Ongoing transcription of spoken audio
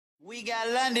We got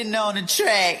London on the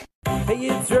track. Hey,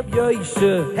 it's Reb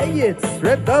Yoisha. Hey, it's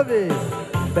Reb David.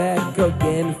 Back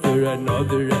again for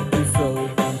another episode.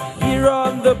 Here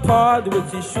on the pod,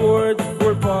 which is short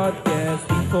for podcast,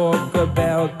 we talk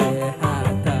about the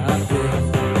hot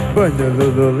topics. Burn the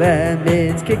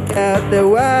Lululemons, kick out the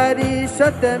waddies,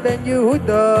 shut them Ben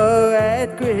Yehuda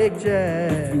at Quick If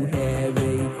Chat. you have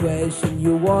a question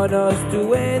you want us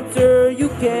to answer, you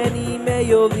can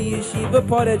email the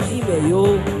yeshivapod at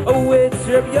gmail. Oh, it's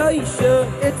Reb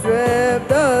Yoisha. It's Reb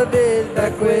David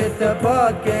back with the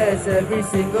podcast every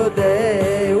single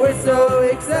day. We're so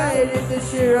excited to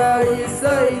share our this,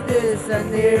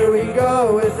 and here we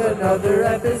go with another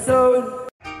episode.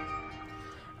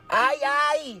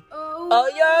 Aye. Oh,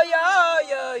 yo.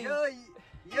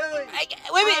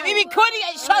 Wait, recording.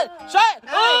 Shut.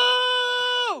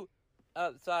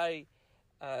 Oh, sorry.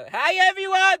 Hi,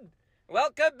 everyone.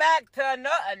 Welcome back to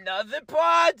another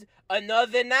pod,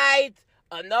 another night,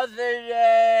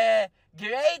 another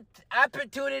great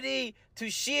opportunity to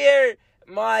share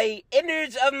my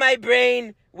innards of my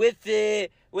brain with the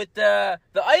Olam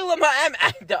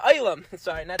the Olam.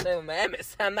 Sorry, not the Olam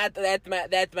Ha'emes. I'm not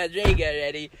that's my drink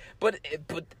already. But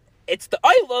it's the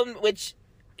Olam, which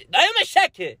the Olam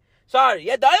HaShekeh. Sorry,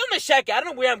 yeah, the Olam HaShekeh. I don't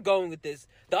know where I'm going with this.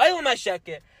 The Olam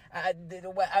HaShekeh.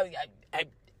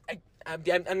 I'm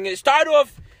gonna start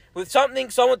off with something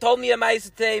someone told me at my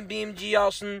today in BMG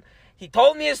Olsen. He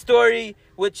told me a story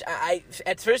which I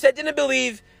at first I didn't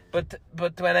believe. But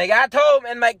when I got home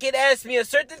and my kid asked me a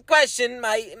certain question,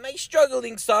 my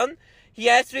struggling son, he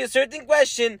asked me a certain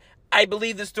question, I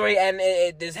believe the story, and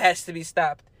this has to be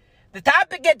stopped. The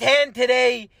topic at hand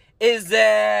today is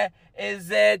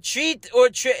treat.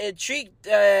 Where's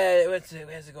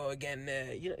it go again?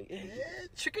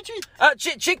 Trick or treat.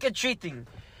 Trick or treating.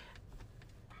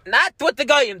 Not what the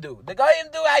Goyim do. The Goyim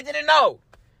do, I didn't know.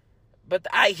 But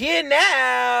I hear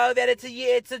now that it's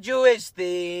a Jewish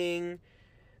thing.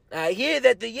 I hear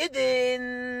that the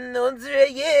Yidden, unsere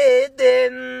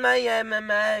Yidden,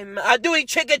 are doing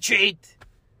trick-or-treat.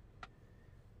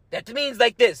 That means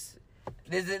like this.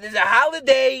 There's a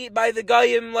holiday by the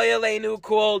Goyim Loyalenu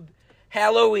called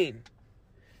Helloween.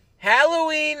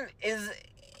 Halloween is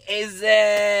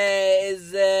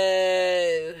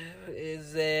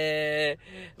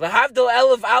Lahavdil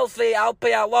Elef Alfei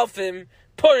Alpei Alofim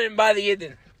Purim by the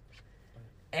Yidden.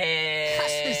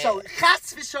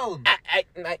 Chas v'sholem.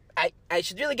 I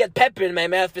should really get pepper in my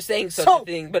mouth for saying such a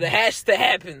thing, but it has to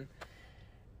happen.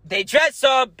 They dress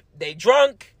up, they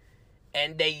drunk,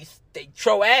 and they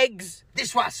throw eggs.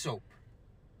 Dishwash soap.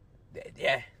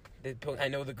 Yeah, I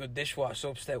know the good dishwash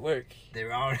soaps that work.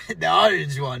 There are the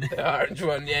orange one. The orange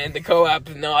one, yeah, in the co-op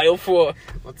in aisle 4.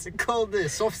 What's it called? The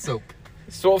soft soap.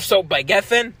 Soft soap by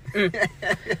Geffen.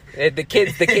 The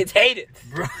kids hate it.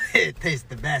 Bro, it tastes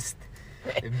the best.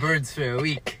 It burns for a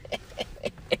week.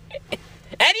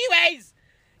 Anyways,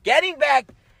 getting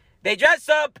back, they dress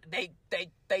up, they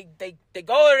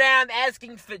go around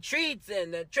asking for treats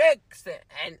and tricks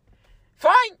and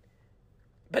fine.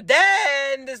 But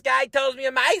then this guy tells me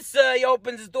a Maisa, he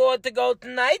opens his door to go to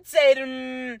night Seder,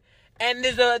 and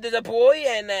there's a boy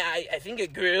and I think a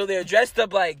girl. They're dressed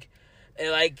up like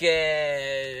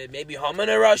maybe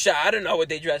Haman or Russia. I don't know what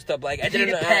they dressed up like. I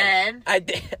didn't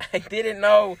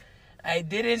know. I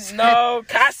didn't know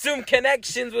Costume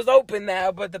Connections was open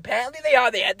now, but apparently they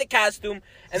are. They had the costume,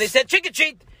 and they said trick or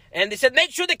treat, and they said make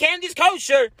sure the candy's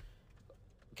kosher.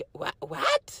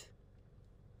 What?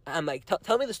 I'm like,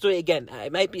 tell me the story again. I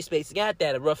might be spacing out. They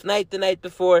had a rough night the night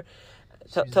before.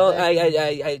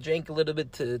 I drank a little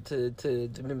bit to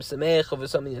Mimsamech over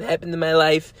something that happened in my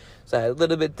life. So a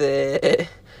little bit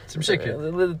some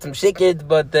shikid,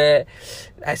 but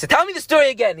I said, tell me the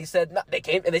story again. He said, no, they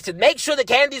came and they said, make sure the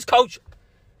candy's kosher.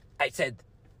 I said,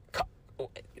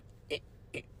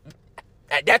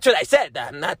 that's what I said.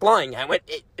 I'm not lying. I went,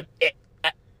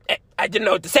 I didn't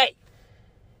know what to say.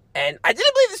 And I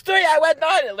didn't believe the story. I went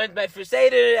on. I learned my first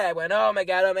Seder. I went home. I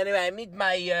got home. Anyway, I meet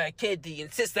my kid. He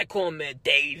insists I call him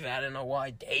Dave. I don't know why.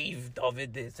 Dave,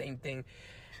 David, the same thing.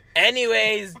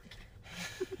 Anyways,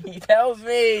 he tells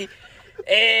me,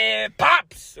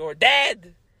 Pops or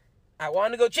Dad, I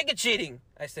want to go trick-or-treating.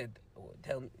 I said,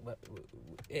 tell me,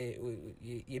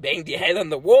 you banged your head on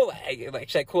the wall.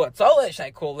 Should I call Atzola? Should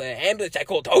I call the ambulance? Should I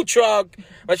call a tow truck?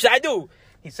 What should I do?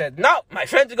 He said, no, my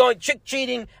friends are going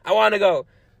trick-or-treating. I want to go.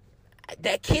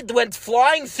 That kid went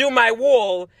flying through my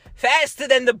wall faster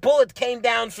than the bullet came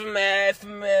down from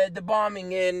the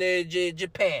bombing in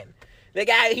Japan. The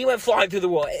guy, he went flying through the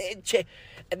wall.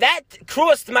 That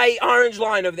crossed my orange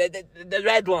line of the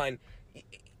red line.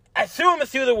 I threw him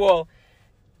through the wall.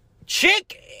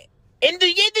 Chick In the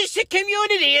Yiddish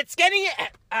community, it's getting...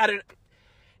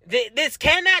 This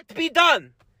cannot be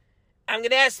done. I'm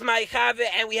going to ask my Chava,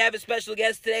 and we have a special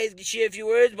guest today. He's going to share a few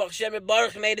words. Baruch Hashem,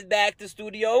 Baruch made it back to the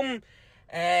studio.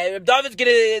 Reb David's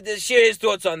going to share his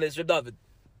thoughts on this. Reb David.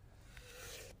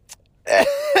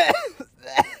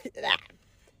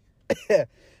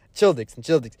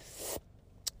 Childix.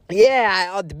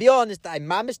 Yeah, to be honest, I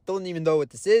mamish don't even know what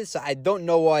this is, so I don't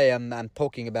know why I'm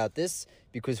talking about this,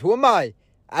 because who am I?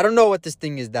 I don't know what this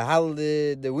thing is. The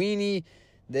weenie,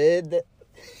 the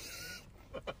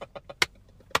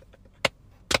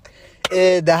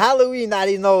Helloween. I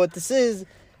didn't know what this is.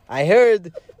 I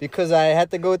heard because I had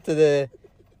to go to the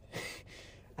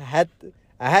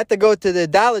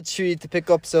Dollar Tree to pick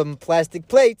up some plastic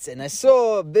plates, and I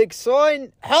saw a big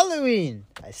sign, Helloween.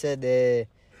 I said,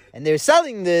 and they were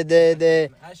selling the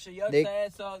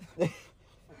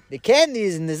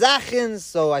candies and the zachins,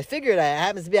 so I figured I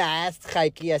asked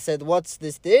Chaiki, I said, what's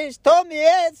this dish? Told me,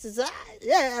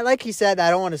 like he said, I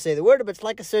don't want to say the word, but it's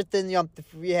like a certain Yom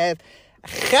Tov we have.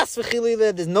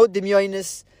 There's no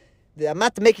dimyonis. I'm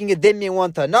not making a dimyon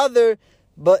one to another,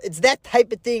 but it's that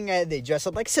type of thing. They dress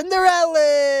up like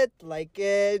Cinderella, like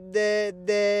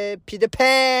the Peter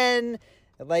Pan,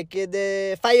 like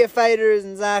the firefighters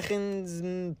and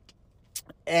zachins,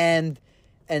 and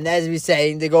as we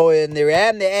say, they go in the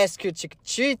ram, they ask you to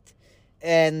treat,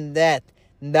 and that.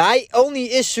 The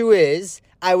only issue is,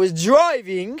 I was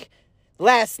driving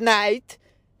last night,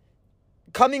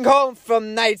 coming home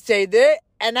from Night Seder,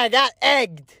 and I got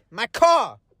egged. My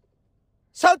car.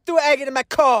 Something threw egg in my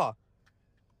car.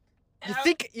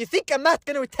 You think I'm not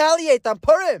going to retaliate on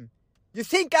Purim? You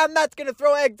think I'm not going to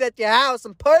throw eggs at your house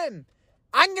on Purim?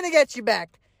 I'm going to get you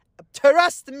back.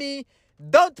 Trust me.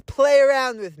 Don't play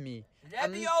around with me.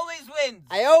 Rebbe always wins.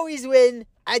 I always win.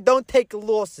 I don't take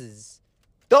losses.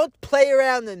 Don't play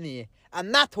around with me. I'm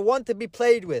not one to be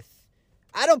played with.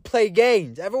 I don't play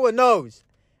games. Everyone knows.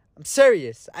 I'm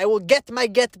serious. I will get my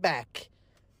get back.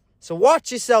 So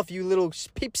watch yourself, you little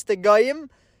peepster goyim.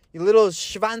 You little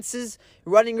schwanzes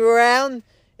running around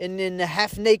in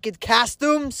half-naked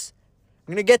costumes.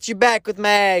 I'm going to get you back with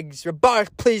my eggs. Rabar,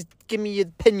 please give me your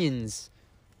opinions.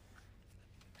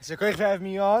 So great to have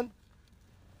me on.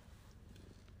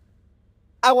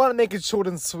 I want to make it short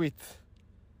and sweet.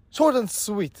 Short and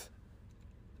sweet.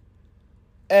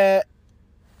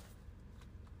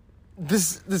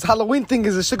 This Halloween thing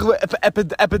is a shikl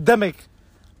epidemic.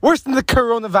 Worse than the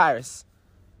coronavirus.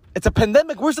 It's a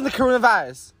pandemic worse than the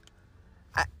coronavirus.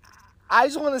 I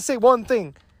just want to say one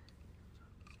thing.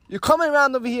 You're coming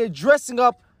around over here dressing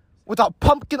up with a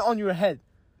pumpkin on your head.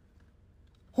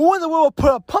 Who in the world will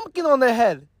put a pumpkin on their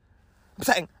head? I'm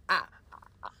saying, I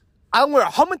don't wear a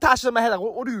hamantash on my head. Like,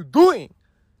 what are you doing?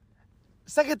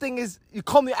 Second thing is, you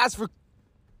come to ask for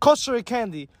kosher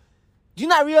candy. Do you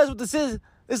not realize what this is?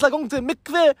 It's like going to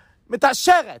mikveh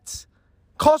mitasheret.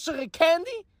 Kosher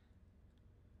candy?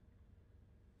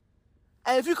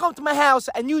 And if you come to my house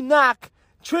and you knock,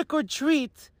 trick or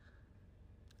treat,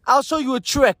 I'll show you a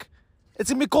trick. It's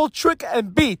going to be called trick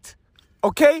and beat.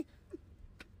 Okay?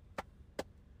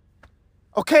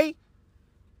 Okay?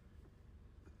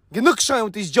 Genug showing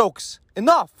with these jokes.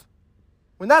 Enough.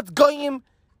 We're not going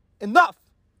enough.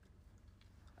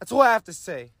 That's all I have to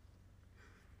say.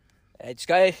 It's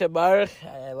Baruch.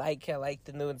 I like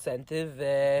the new incentive.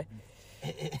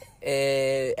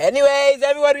 Anyways,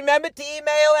 everyone remember to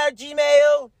email our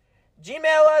Gmail.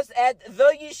 Gmail us at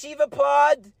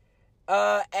theyeshivapod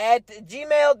at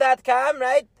gmail.com,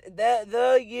 right?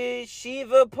 The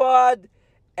yeshivapod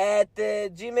at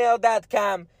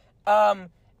gmail.com.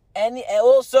 And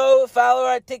also follow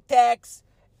our TikToks.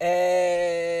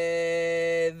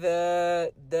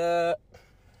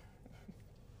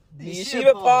 The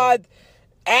Yeshiva Pod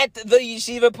at the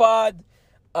Yeshiva Pod.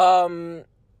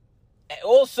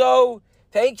 Also,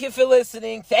 thank you for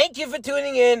listening. Thank you for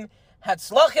tuning in.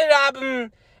 Hatzlacha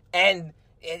Rabim and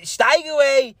steig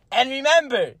away. And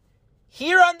remember,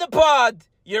 here on the pod,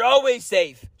 you're always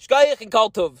safe. Shkoyach and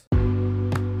Kol Tov.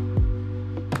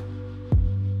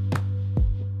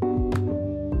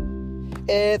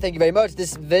 Thank you very much.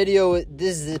 This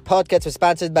podcast was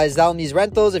sponsored by Zalmi's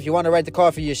Rentals. If you want to rent a car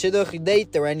for your shidduch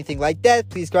date or anything like that,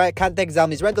 please contact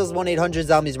Zalmi's Rentals,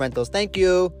 1-800-ZALMI's Rentals. Thank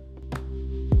you.